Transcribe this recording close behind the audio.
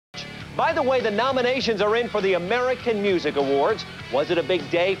By the way, the nominations are in for the American Music Awards. Was it a big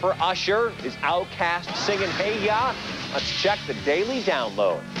day for Usher? Is Outkast singing Hey Ya? Let's check the Daily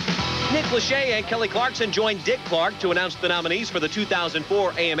Download. Nick Lachey and Kelly Clarkson joined Dick Clark to announce the nominees for the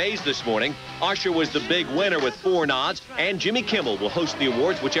 2004 AMAs this morning. Usher was the big winner with 4 nods, and Jimmy Kimmel will host the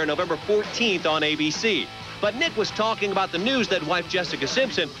awards, which air November 14th on ABC. But Nick was talking about the news that wife Jessica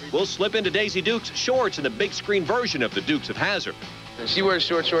Simpson will slip into Daisy Duke's shorts in the big screen version of the Dukes of Hazzard. She wears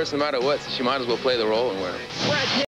short shorts no matter what, so she might as well play the role and wear them.